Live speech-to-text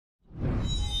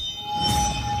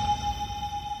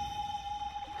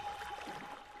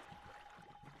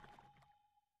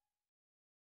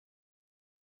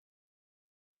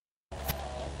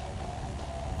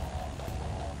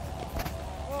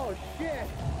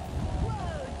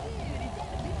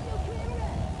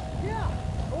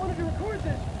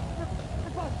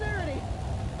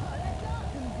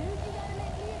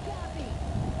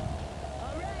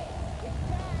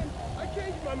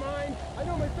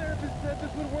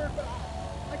work, but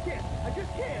I can't. I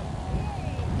just can't.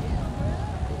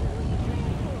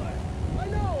 I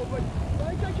know, but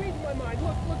I changed my mind.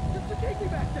 Look, just take me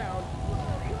back down. Whoa,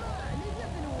 come on. There's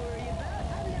nothing to worry about.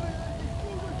 I've never lost a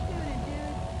single student,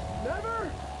 dude. Never?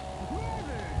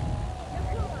 Never. Now,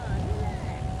 come on.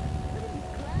 Relax. Look at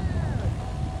these clouds.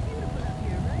 Beautiful up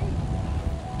here, right?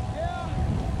 Yeah,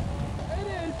 it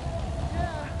is.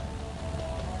 Yeah.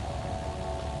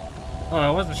 Oh, I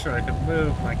wasn't sure I could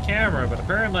move my camera, but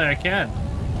apparently I can.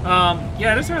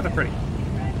 Yeah, it is rather pretty.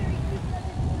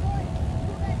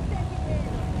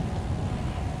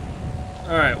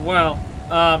 Alright, well,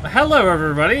 hello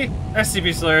everybody,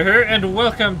 SCP Slayer here, and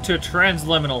welcome to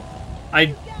Transliminal.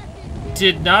 I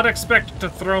did not expect it to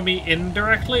throw me in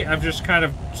directly. I've just kind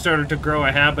of started to grow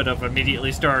a habit of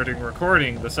immediately starting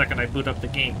recording the second I boot up the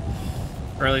game.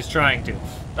 Or at least trying to.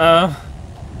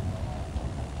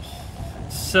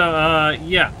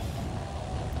 Yeah.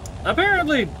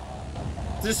 Apparently,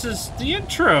 this is the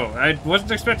intro. I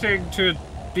wasn't expecting to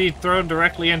be thrown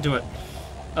directly into it.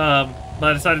 But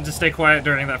I decided to stay quiet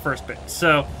during that first bit.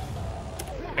 So,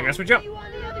 I guess we jump.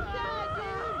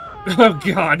 Oh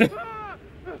god.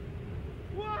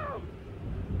 Wow.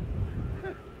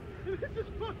 This is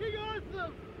fucking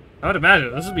awesome. I would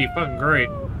imagine this would be fucking great.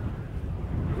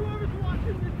 Whoever's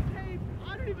watching this tape,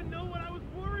 I don't even know what I was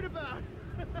worried about.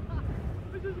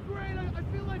 This is great. I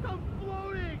feel like I'm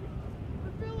floating.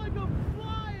 I feel like I'm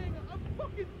flying. I'm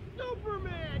fucking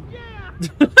Superman. Yeah.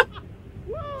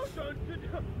 Whoa. Dun, dun,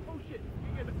 dun. Oh shit.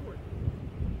 You get the cord.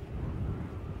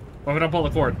 Well, if I don't pull the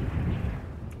cord.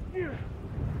 Yeah.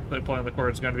 Like pulling the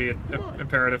cord is going to be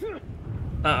imperative.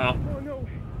 Uh-oh. Oh no.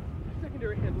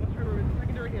 Secondary handle. Let's remember the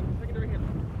secondary handle. Secondary handle.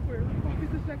 Where the fuck is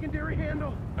the secondary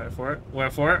handle? Wait for it.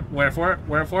 Wait for it. Wait for it.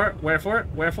 Wait for it. Wait for it.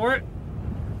 Wait for it.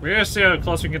 We're gonna see how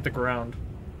close we can get the ground.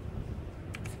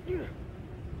 What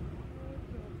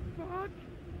the fuck?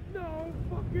 No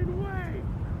fucking way.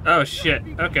 Oh shit.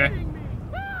 Okay. Kidding me.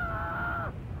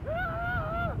 Ah!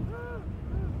 Ah!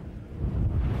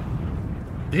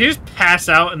 Did he just pass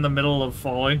out in the middle of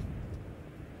falling?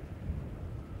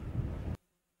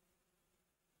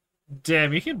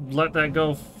 Damn, you can let that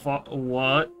go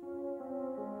what?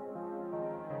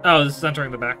 Oh, this is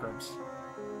entering the backrooms.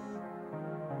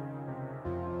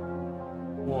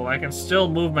 Whoa, I can still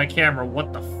move my camera.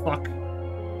 What the fuck?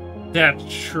 That's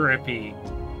trippy.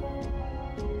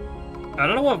 I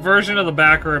don't know what version of the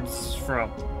backrooms it's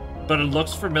from, but it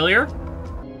looks familiar.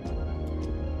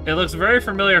 It looks very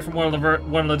familiar from one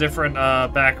of the different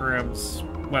backrooms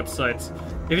websites.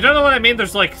 If you don't know what I mean,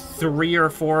 there's like 3 or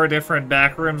 4 different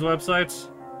backrooms websites.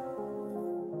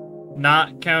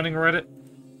 Not counting Reddit.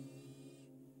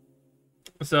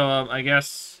 So, I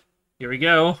guess here we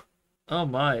go. Oh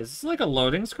my, is this like a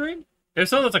loading screen? If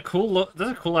so, that's a cool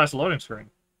ass loading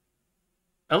screen.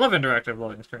 I love interactive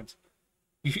loading screens.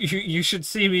 You should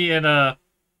see me in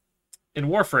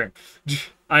Warframe.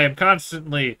 I am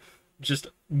constantly just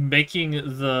making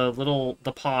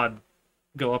the pod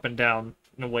go up and down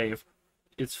in a wave.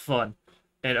 It's fun.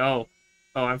 And oh,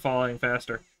 I'm falling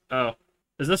faster. Oh,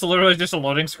 is this literally just a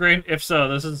loading screen? If so,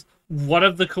 this is one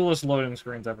of the coolest loading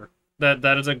screens ever.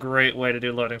 That is a great way to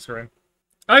do loading screen.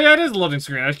 Oh yeah, it is a loading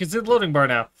screen. I can see the loading bar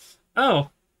now. Oh,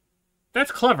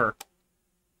 that's clever.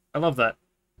 I love that.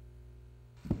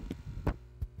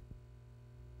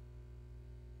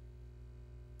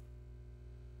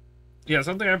 Yeah,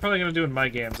 something I'm probably gonna do in my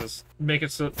games is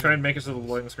try and make it so the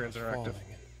loading screens are interactive.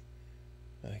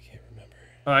 I can't remember.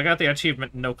 Oh, I got the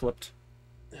achievement no clipped.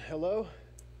 Hello?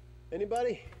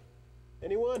 Anybody?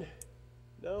 Anyone?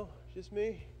 No? Just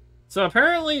me? So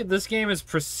apparently this game is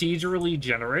procedurally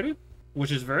generated,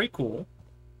 which is very cool.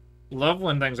 Love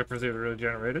when things are procedurally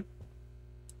generated.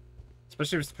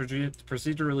 Especially if it's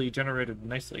procedurally generated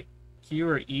nicely. Q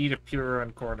or E to peer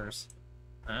on corners.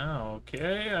 Oh,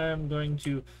 okay, I'm going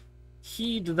to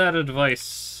heed that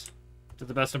advice to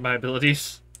the best of my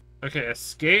abilities. Okay,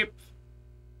 escape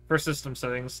for system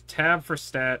settings, tab for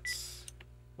stats.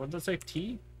 What did that say,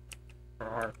 T or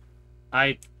R?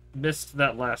 I missed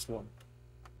that last one.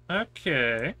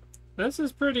 Okay, this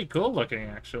is pretty cool looking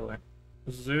actually.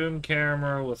 Zoom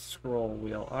camera with scroll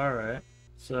wheel, alright.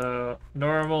 So,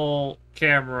 normal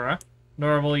camera.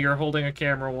 Normally you're holding a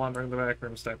camera wandering the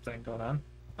backrooms type thing going on.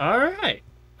 Alright.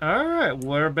 Alright,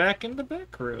 we're back in the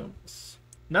backrooms.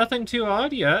 Nothing too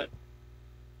odd yet.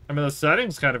 I mean, the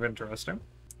setting's kind of interesting.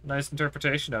 Nice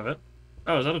interpretation of it.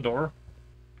 Oh, is that a door?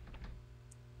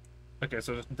 Okay,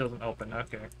 so it doesn't open.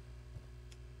 Okay.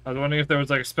 I was wondering if there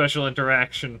was like a special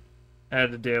interaction I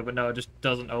had to do, but no, it just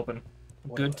doesn't open.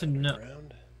 Good to know.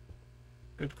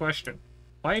 Good question.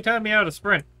 Why are you telling me how to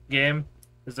sprint, game?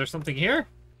 Is there something here?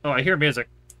 Oh, I hear music.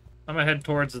 I'm gonna head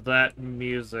towards that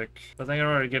music. I think in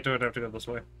order to get to it, I have to go this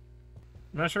way.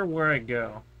 I'm not sure where I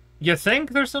go. You think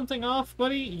there's something off,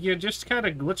 buddy? You just kind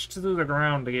of glitched through the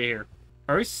ground to get here.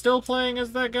 Are we still playing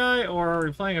as that guy, or are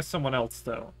we playing as someone else,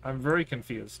 though? I'm very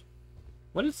confused.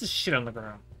 What is this shit on the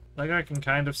ground? Like, I can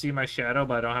kind of see my shadow,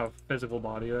 but I don't have a physical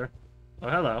body there. Oh,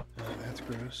 hello. That's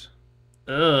gross.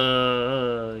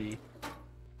 Ugh.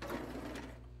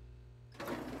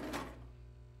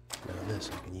 Now this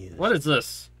I can use. What is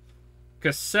this?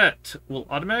 Cassette will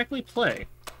automatically play.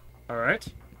 Alright.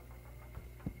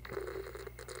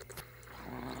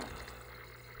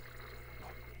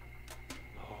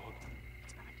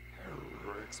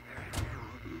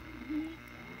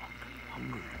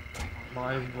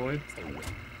 My voice.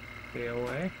 Stay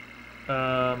away.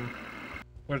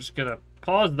 We're just gonna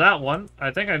pause that one.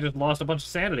 I think I just lost a bunch of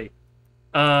sanity.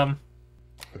 Party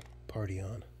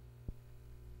on.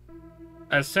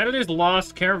 As sanity is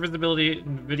lost, camera visibility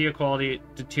and video quality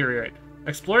deteriorate.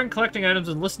 Exploring, collecting items,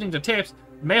 and listening to tapes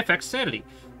may affect sanity.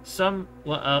 Some...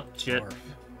 well, shit. Barf.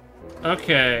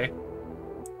 Okay.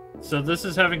 So this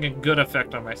is having a good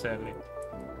effect on my sanity.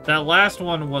 That last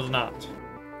one was not.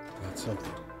 Got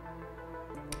something.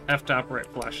 F to operate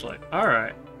flashlight.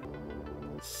 Alright.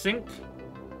 Sink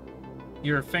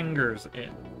your fingers in.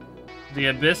 The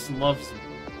abyss loves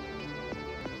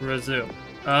you. Resume.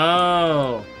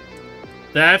 Oh.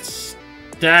 That's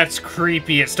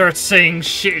creepy. It starts saying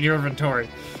shit in your inventory.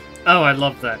 Oh, I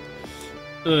love that.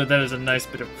 Ooh, that is a nice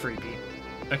bit of creepy.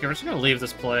 Okay, we're just gonna leave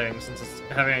this playing since it's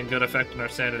having a good effect on our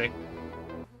sanity.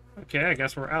 Okay, I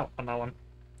guess we're out on that one.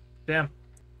 Damn.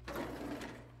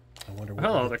 I wonder what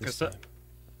Hello we'll there, get this cassette. time.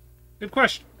 Good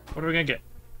question. What are we gonna get?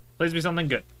 Please be something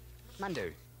good.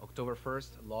 Monday, October 1st,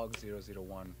 log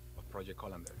 001 of Project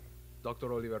Colander.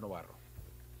 Dr. Oliver Navarro.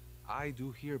 I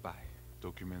do hereby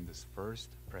document this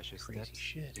first precious Crazy steps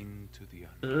shit. into the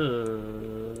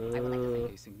unknown. I would like to Uh,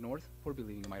 thank Async North for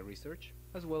believing in my research,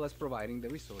 as well as providing the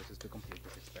resources to complete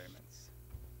these experiments.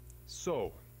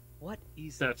 So, what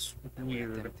is That's it that we're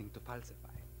weird. attempting to falsify?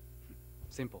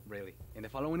 Simple, really. In the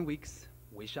following weeks,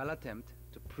 we shall attempt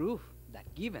to prove that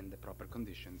given the proper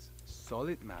conditions,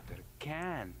 solid matter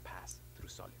can pass through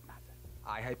solid matter.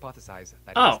 I hypothesize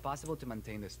that it is possible to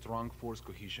maintain the strong force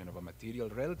cohesion of a material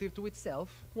relative to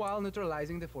itself while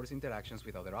neutralizing the force interactions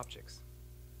with other objects.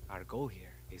 Our goal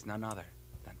here is none other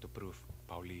than to prove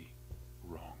Pauli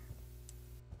wrong.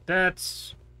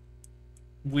 That's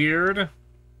weird.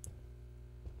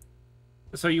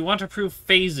 So you want to prove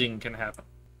phasing can happen.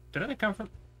 Did that come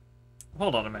from...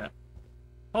 Hold on a minute.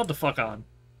 Hold the fuck on.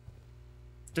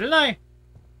 Didn't I?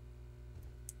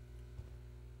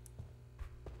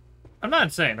 I'm not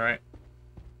insane, right?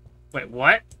 Wait,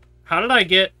 what? How did I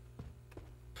get...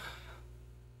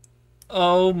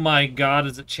 Oh my god,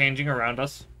 is it changing around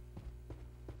us?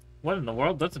 What in the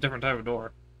world? That's a different type of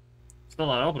door. Still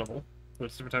not openable, but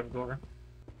it's a different type of door.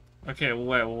 Okay,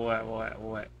 wait.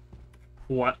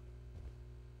 What?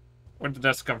 Where did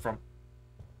this come from?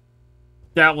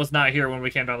 That was not here when we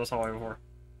came down this hallway before.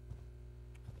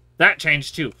 That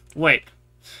changed too. Wait.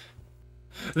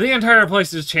 The entire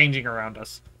place is changing around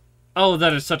us. Oh,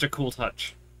 that is such a cool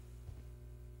touch.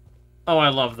 Oh, I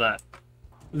love that.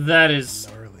 That is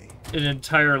Gnarly. an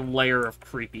entire layer of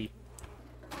creepy.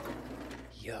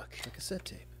 Yuck. A cassette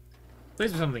tape.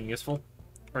 Please be something useful.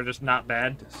 Or just not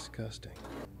bad. Disgusting.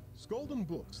 Skalden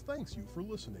Books thanks you for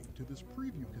listening to this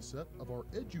preview cassette of our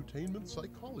edutainment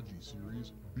psychology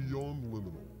series, Beyond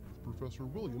Liminal, with Professor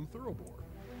William Thoroughbore.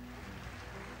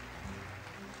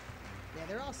 Now,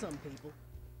 there are some people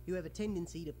who have a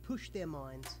tendency to push their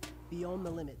minds beyond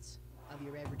the limits of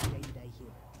your average day-to-day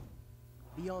human,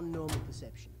 beyond normal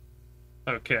perception.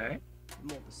 Okay.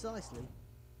 More precisely,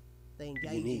 they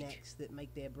engage in Unique. acts that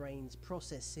make their brains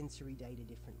process sensory data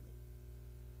differently.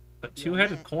 A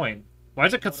two-headed that, coin. Why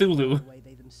is it modify Cthulhu? The way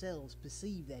they themselves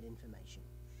perceive that information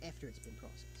after it's been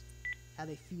processed, how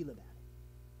they feel about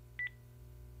it.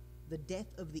 The death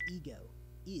of the ego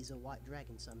is a white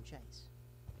dragon some chase.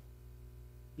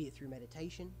 Be it through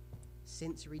meditation,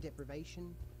 sensory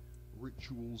deprivation,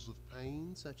 Rituals of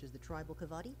pain. such as the tribal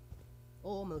kavadi,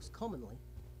 or most commonly,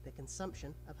 the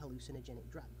consumption of hallucinogenic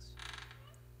drugs.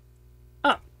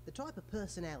 Ah. The type of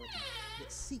personality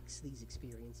that seeks these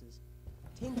experiences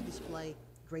tend to display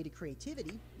greater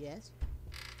creativity, yes,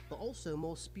 but also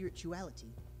more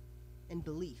spirituality and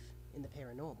belief in the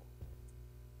paranormal.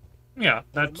 Yeah, And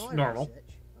in that's my normal.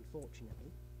 research,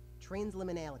 unfortunately,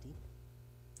 transliminality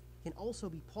can also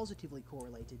be positively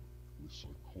correlated. With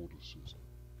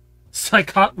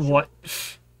psychoticism. What?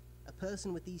 A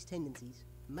person with these tendencies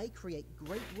may create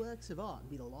great works of art and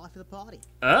be the life of the party,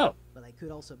 Oh. but they could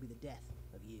also be the death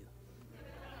of you.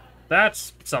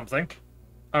 That's something.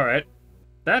 Alright.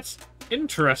 That's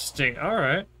interesting.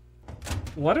 Alright.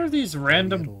 What are these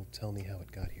random It'll tell me how it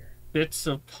got here. bits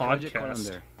of Project podcast?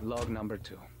 Calendar, log number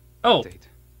 2. Oh, Update.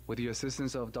 With the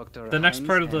assistance of Dr. the next Hines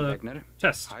part of and the Wegner,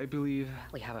 test. I believe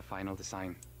we have a final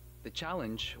design. The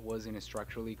challenge was in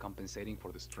structurally compensating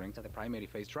for the strength of the primary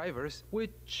phase drivers,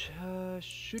 which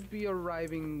should be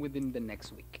arriving within the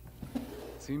next week.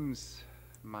 Seems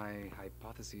my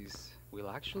hypotheses will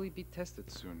actually be tested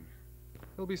soon.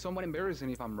 It'll be somewhat embarrassing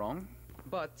if I'm wrong,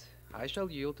 but I shall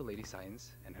yield to Lady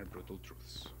Science and her brutal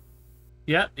truths.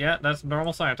 Yeah, that's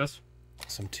normal scientist.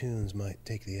 Some tunes might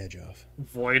take the edge off.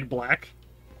 Void Black.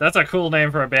 That's a cool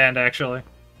name for a band, actually. Is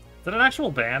that an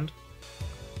actual band?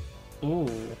 Ooh.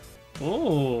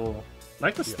 Ooh.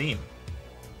 Like the Steam.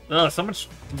 Ugh, so much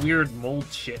weird mold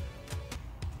shit.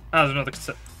 Oh, there's another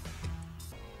cassette.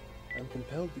 I'm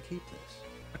compelled to keep this.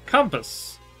 A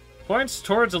compass. Points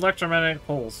towards electromagnetic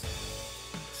poles.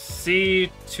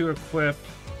 C to equip.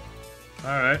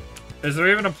 Alright. Is there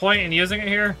even a point in using it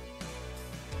here?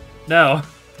 No.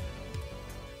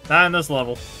 Not in this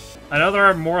level. I know there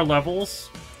are more levels.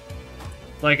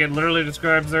 Like, it literally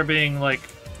describes there being, like,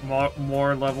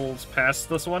 more levels past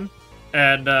this one.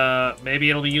 And,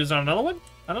 maybe it'll be used on another one?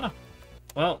 I don't know.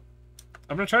 Well,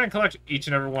 I'm gonna try and collect each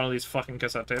and every one of these fucking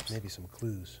cassette tapes. Maybe some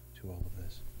clues to all of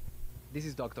this. This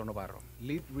is Dr. Navarro,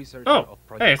 lead researcher Oh, of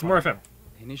Project hey, it's more Calendar.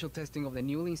 FM. Initial testing of the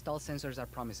newly installed sensors are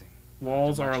promising.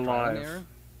 Walls After are much trial and alive. error,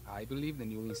 I believe the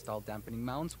newly installed dampening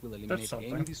mounts will eliminate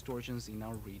something. any distortions in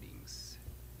our readings.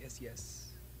 Yes.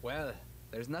 Well,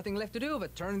 there's nothing left to do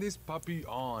but turn this puppy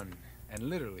on and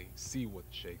literally see what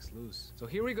shakes loose. So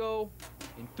here we go.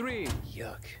 In 3,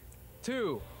 Yuck.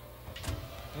 2,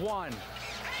 1.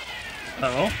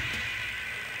 Uh-oh.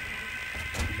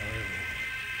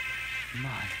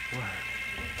 My word.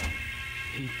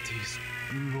 It is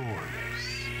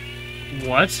glorious.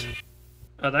 What?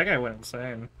 Oh, that guy went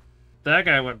insane. That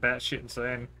guy went batshit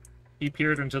insane. He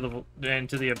peered into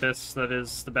the abyss that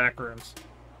is the backrooms.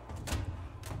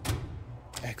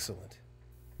 Excellent.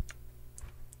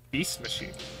 Beast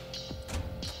machine.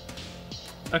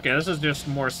 Okay, this is just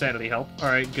more sanity help.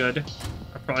 Alright, good.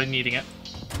 I'm probably needing it.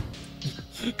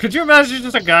 Could you imagine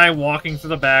just a guy walking through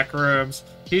the back rooms?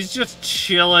 He's just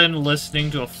chilling, listening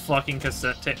to a fucking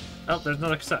cassette tape. Oh, there's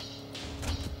another cassette.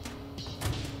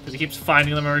 Because he keeps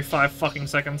finding them every 5 fucking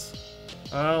seconds.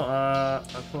 Well,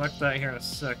 I'll collect that here in a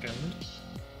second.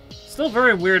 Still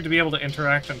very weird to be able to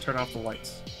interact and turn off the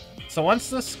lights. So once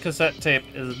this cassette tape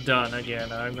is done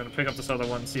again, I'm going to pick up this other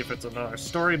one and see if it's another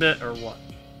story bit or what.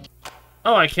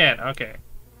 Oh, I can. Okay.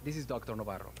 This is Dr.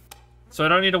 Navarro. So I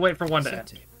don't need to wait for one to Cassette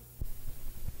end. tape.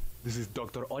 This is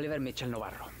Dr. Oliver Mitchell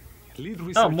Navarro, lead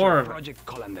researcher more of it. Project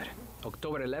Calendar.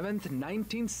 October 11th,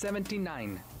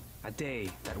 1979. A day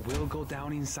that will go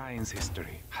down in science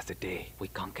history as the day we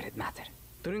conquered matter.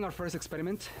 During our first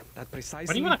experiment, at precisely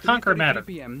What do you want to conquer 3:33 matter?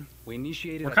 p.m., we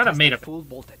initiated We're a kinda test made at of it. full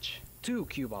voltage. 2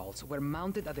 cue balls were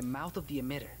mounted at the mouth of the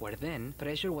emitter, where then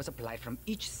pressure was applied from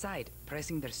each side,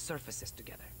 pressing their surfaces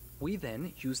together. We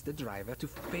then used the driver to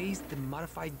phase the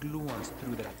modified gluons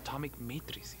through their atomic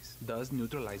matrices, thus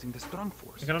neutralizing the strong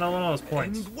force. You're gonna know one of those And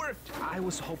points. it worked! I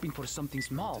was hoping for something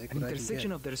small, Take an what I can intersection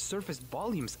get. of their surface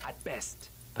volumes at best.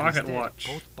 But Pocket instead, watch.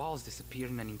 both balls disappear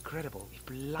in an incredible, if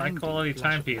blinding High-quality flash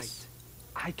of timepiece.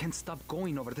 light. I can't stop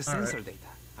going over the All right. sensor data.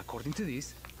 According to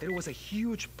this, there was a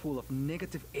huge pool of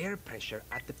negative air pressure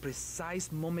at the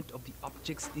precise moment of the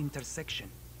object's intersection,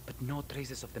 but no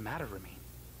traces of the matter remain.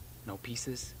 No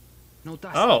pieces, no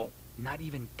dust, Oh. not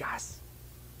even gas.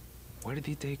 Where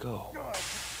did they go?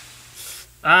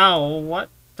 Ow, what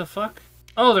the fuck?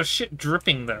 Oh, there's shit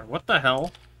dripping there. What the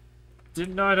hell?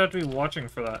 Didn't know I'd have to be watching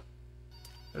for that.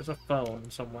 There's a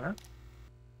phone somewhere.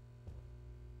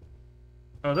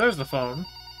 Oh, there's the phone.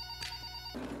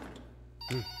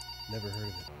 Never heard of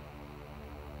it.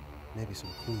 Maybe some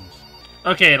clues.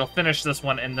 Okay, it'll finish this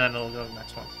one and then it'll go to the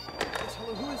next one. Yes,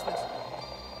 hello, who is this?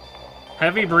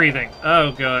 Heavy breathing.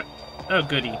 Oh, good. Oh,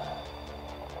 goody.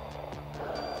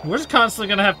 We're just constantly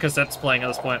gonna have cassettes playing at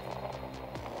this point.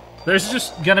 There's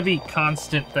just gonna be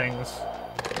constant things.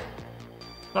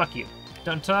 Fuck you.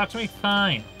 Don't talk to me?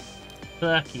 Fine.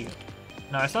 Fuck you.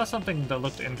 No, I saw something that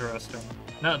looked interesting.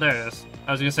 No, there it is.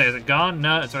 I was gonna say, is it gone?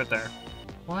 No, it's right there.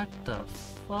 What the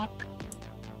fuck?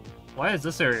 Why is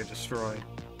this area destroyed?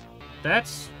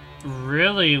 That's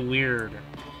really weird.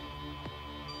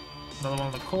 Another one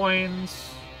of the coins.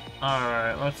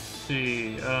 Alright, let's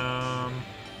see.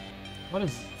 What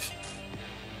is...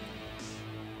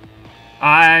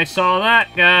 I saw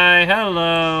that guy!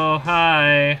 Hello!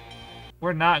 Hi!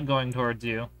 We're not going towards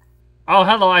you. Oh,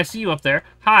 hello, I see you up there.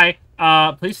 Hi!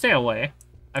 Please stay away.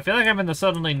 I feel like I'm in the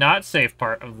suddenly not safe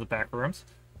part of the back rooms.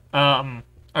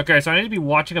 Okay, so I need to be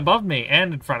watching above me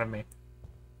and in front of me.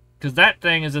 Because that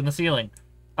thing is in the ceiling.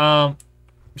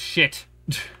 Shit.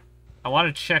 I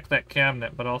want to check that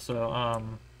cabinet, but also,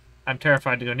 I'm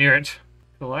terrified to go near it.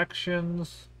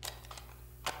 Collections.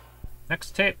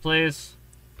 Next tape, please.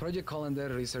 Project Calendar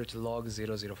Research Log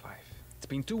 005. It's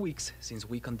been 2 weeks since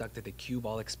we conducted the cue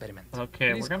ball experiment.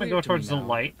 Okay, It is we're gonna clear go to me towards the now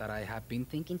light. that I have been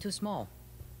thinking too small.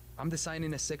 I'm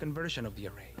designing a second version of the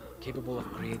array, capable of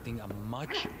creating a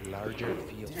much larger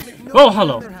field. Oh,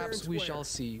 hello. Perhaps we shall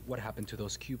see what happened to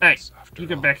those cue Hey, balls after you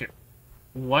get all. back here.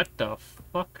 What the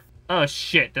fuck? Oh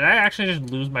shit, did I actually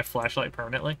just lose my flashlight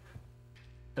permanently?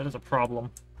 That is a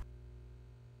problem.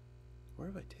 Where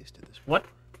have I tasted this? What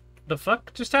the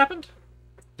fuck just happened?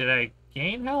 Did I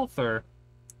gain health or?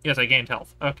 Yes, I gained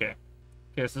health. Okay.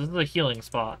 Okay, so this is a healing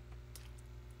spot.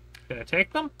 Can I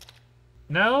take them?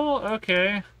 No?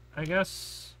 Okay. I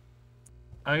guess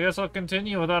I'll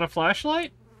continue without a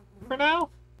flashlight for now.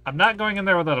 I'm not going in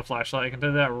there without a flashlight. I can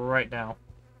do that right now.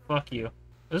 Fuck you.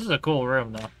 This is a cool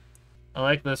room, though. I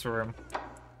like this room.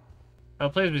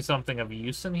 There'll please be something of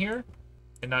use in here,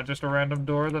 and not just a random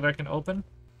door that I can open.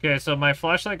 Okay, so my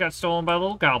flashlight got stolen by a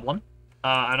little goblin.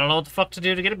 I don't know what the fuck to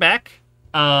do to get it back.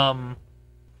 I'm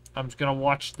just gonna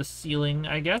watch the ceiling,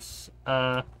 I guess.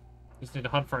 Just need to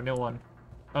hunt for a new one.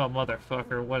 Oh,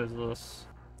 motherfucker, what is this?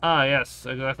 Ah, yes,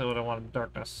 exactly what I wanted.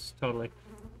 Darkness, totally.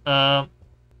 Oh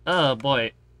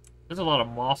boy. There's a lot of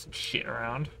moss and shit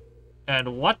around.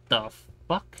 And what the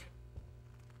fuck?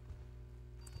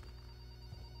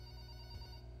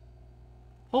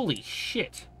 Holy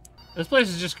shit. This place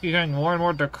is just becoming more and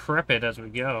more decrepit as we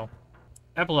go.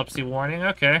 Epilepsy warning,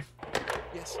 okay.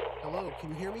 Yes. Hello. Can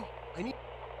you hear me? I need.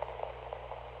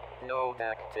 Node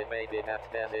activated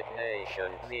at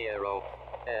designation 0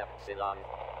 Epsilon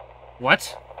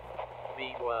What?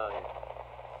 V1.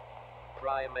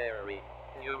 Primary.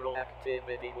 Neural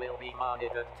activity will be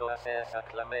monitored to assess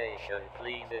acclimation.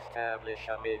 Please establish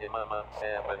a minimum of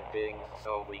 7 pings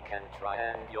so we can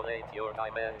triangulate your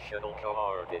dimensional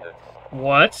coordinates.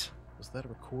 What? Was that a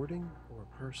recording or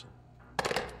a person?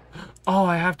 Oh,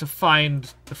 I have to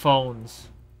find the phones.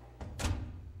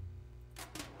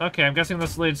 Okay, I'm guessing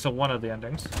this leads to one of the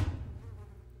endings.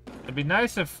 It'd be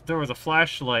nice if there was a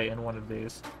flashlight in one of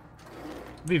these.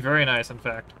 It'd be very nice, in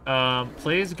fact.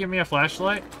 Please give me a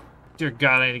flashlight. Dear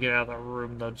God, I need to get out of that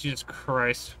room, though. Jesus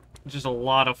Christ. Just a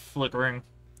lot of flickering.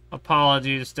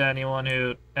 Apologies to anyone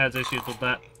who has issues with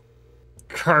that.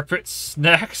 Carpet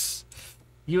snacks?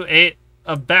 You ate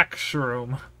a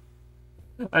backshroom.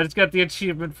 I just got the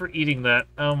achievement for eating that.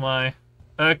 Oh my.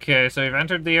 Okay, so we've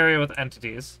entered the area with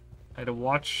entities. I had to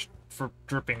watch for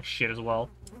dripping shit as well.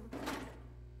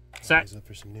 Set. Eyes up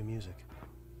for some new music.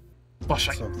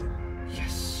 Flashlight. Something.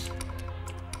 Yes.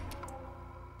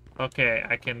 Okay,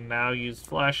 I can now use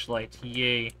flashlight.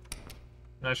 Yay.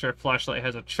 Not sure if flashlight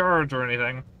has a charge or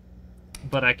anything,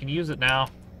 but I can use it now.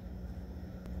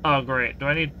 Oh, great. Do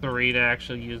I need 3 to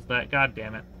actually use that? God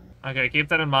damn it. Okay, keep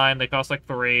that in mind. They cost like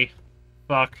 3.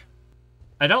 Fuck.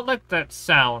 I don't like that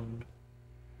sound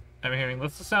I'm hearing.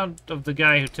 That's the sound of the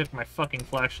guy who took my fucking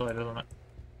flashlight, isn't it?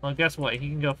 Well, guess what? He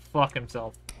can go fuck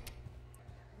himself.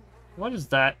 What is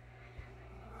that?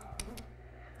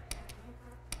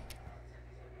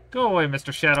 Go away,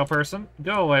 Mr. Shadow Person.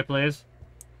 Go away, please.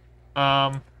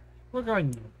 We're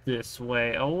going this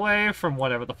way. Away from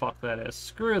whatever the fuck that is.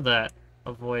 Screw that.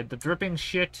 Avoid the dripping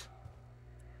shit.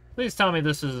 Please tell me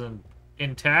this is an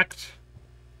intact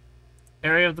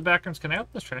area of the backrooms. Can I open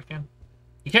this trash can?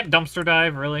 You can't dumpster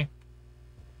dive, really?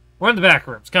 We're in the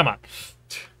backrooms. Come on.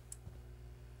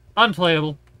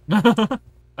 Unplayable.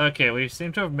 Okay, we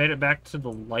seem to have made it back to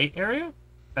the light area.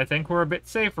 I think we're a bit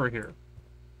safer here.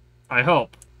 I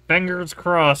hope. Fingers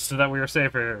crossed that we are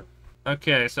safer here.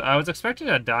 Okay, so I was expecting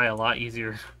to die a lot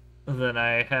easier than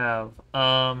I have.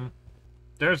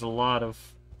 There's a lot of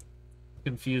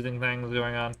confusing things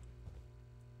going on.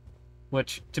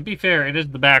 Which, to be fair, it is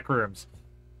the back rooms.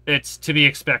 It's to be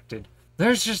expected.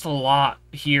 There's just a lot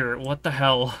here. What the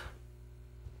hell?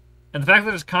 And the fact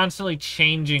that it's constantly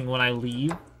changing when I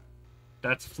leave.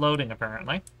 That's floating,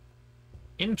 apparently.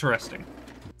 Interesting.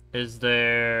 Is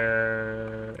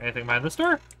there anything behind this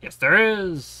door? Yes, there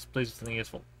is. Please, something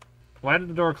useful. Why did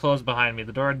the door close behind me?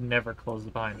 The door had never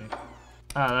closed behind me.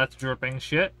 Ah, that's dripping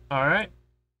shit. Alright.